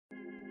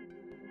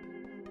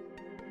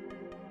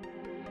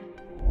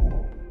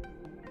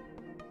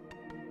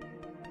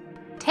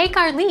Take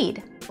our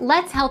lead.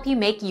 Let's help you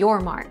make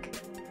your mark.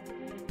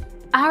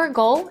 Our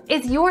goal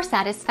is your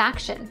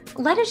satisfaction.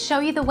 Let us show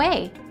you the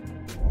way.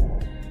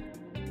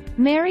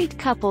 Married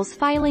couples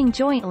filing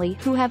jointly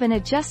who have an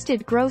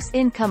adjusted gross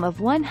income of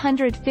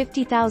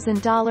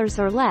 $150,000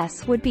 or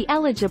less would be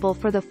eligible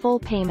for the full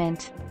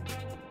payment.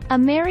 A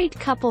married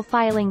couple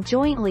filing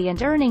jointly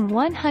and earning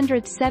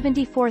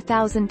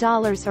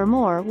 $174,000 or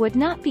more would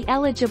not be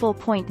eligible.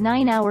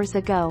 9 hours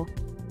ago.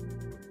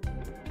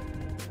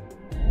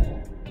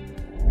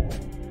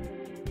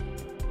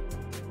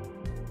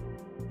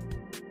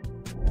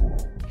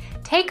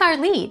 Take our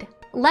lead.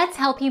 Let's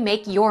help you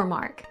make your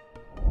mark.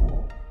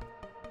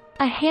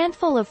 A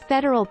handful of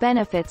federal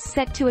benefits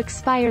set to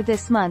expire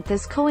this month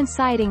is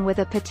coinciding with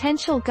a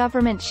potential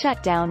government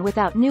shutdown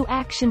without new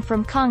action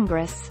from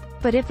Congress,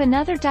 but if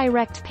another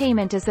direct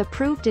payment is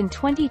approved in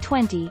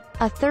 2020,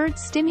 a third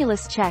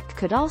stimulus check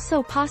could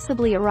also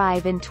possibly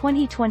arrive in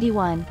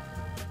 2021.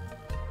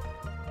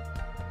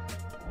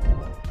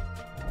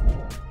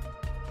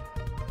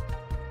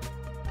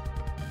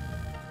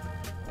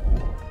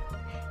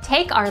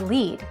 Take our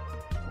lead.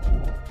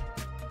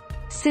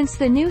 Since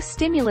the new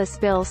stimulus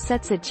bill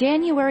sets a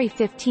January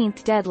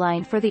 15th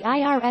deadline for the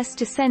IRS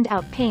to send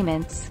out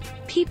payments,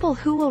 people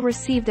who will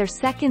receive their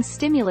second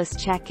stimulus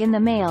check in the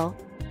mail,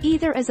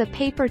 either as a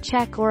paper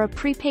check or a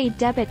prepaid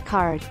debit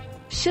card,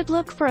 should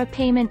look for a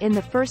payment in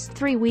the first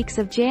 3 weeks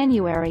of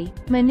January,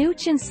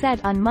 Mnuchin said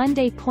on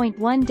Monday.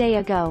 1 day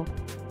ago.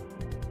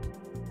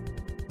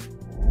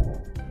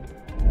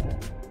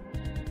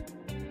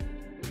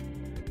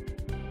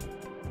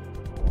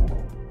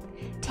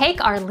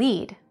 Take our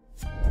lead.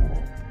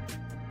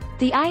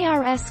 The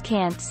IRS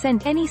can't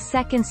send any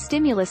second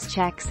stimulus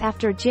checks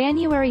after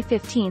January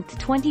 15,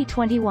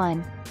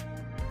 2021.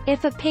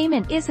 If a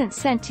payment isn't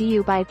sent to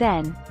you by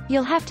then,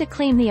 you'll have to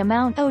claim the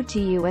amount owed to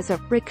you as a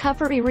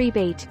recovery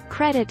rebate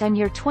credit on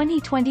your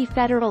 2020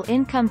 federal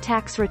income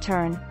tax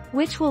return,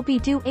 which will be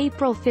due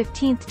April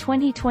 15,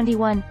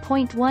 2021.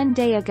 1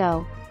 day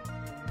ago.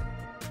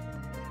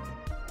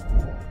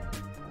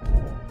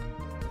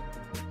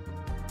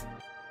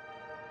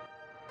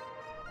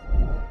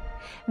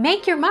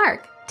 Make your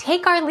mark.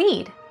 Take our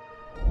lead.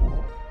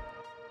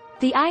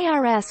 The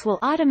IRS will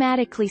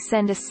automatically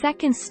send a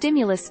second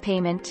stimulus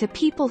payment to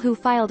people who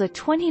filed a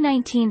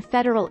 2019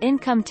 federal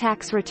income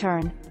tax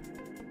return.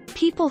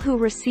 People who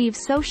receive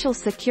Social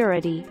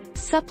Security,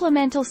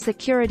 Supplemental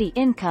Security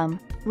Income,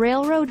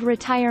 Railroad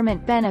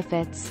Retirement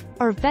Benefits,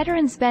 or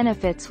Veterans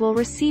Benefits will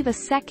receive a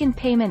second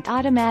payment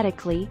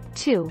automatically,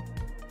 too.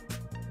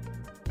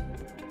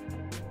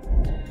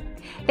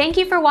 Thank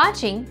you for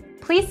watching.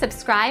 Please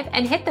subscribe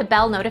and hit the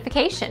bell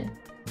notification.